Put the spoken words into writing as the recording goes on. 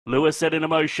Lewis set in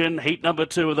motion. Heat number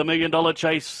 2 of the $1 Million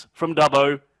Chase from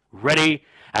Dubbo. Ready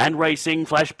and racing.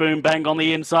 Flash Boom Bang on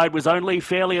the inside was only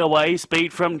fairly away.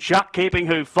 Speed from Chuck Keeping,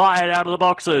 who fired out of the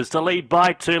boxes to lead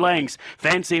by 2 lengths.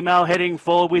 Fancy Mal heading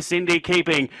forward with Cindy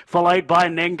Keeping, followed by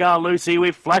Nangar Lucy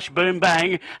with Flash Boom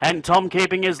Bang, and Tom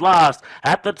Keeping is last.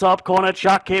 At the top corner,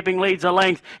 Chuck Keeping leads a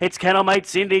length. It's kennelmate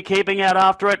Cindy Keeping out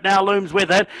after it, now looms with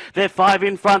it. They're 5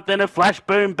 in front, then a Flash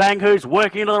Boom Bang, who's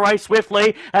working into the race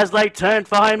swiftly as they turn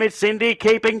for home. It's Cindy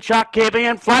Keeping, Chuck Keeping,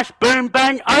 and Flash Boom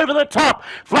Bang over the top.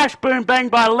 Flash Boom Bang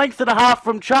by a length and a half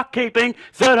from Chuck Keeping.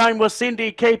 Third home was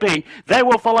Cindy Keeping. They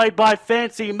were followed by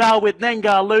Fancy Mal with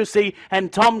Nangar Lucy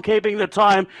and Tom Keeping the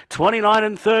time 29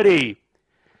 and 30.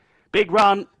 Big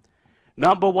run.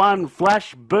 Number 1,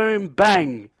 Flash Boom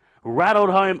Bang. Rattled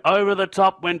home over the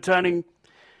top when turning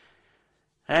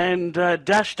and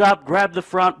dashed up, grabbed the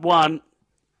front one.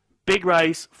 Big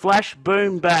race. Flash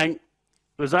Boom Bang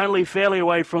was only fairly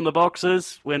away from the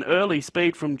boxes when early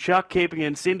speed from Chuck Keeping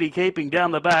and Cindy Keeping down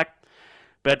the back.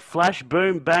 But Flash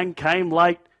Boom Bang came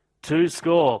late to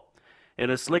score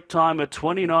in a slick time of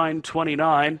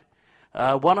 29.29,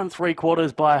 1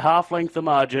 3/4 by a half length the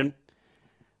margin,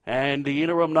 and the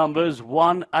interim numbers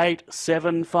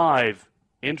 1875.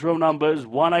 Interim numbers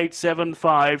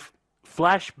 1875.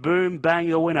 Flash Boom Bang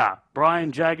the winner.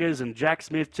 Brian Jaggers and Jack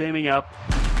Smith teaming up.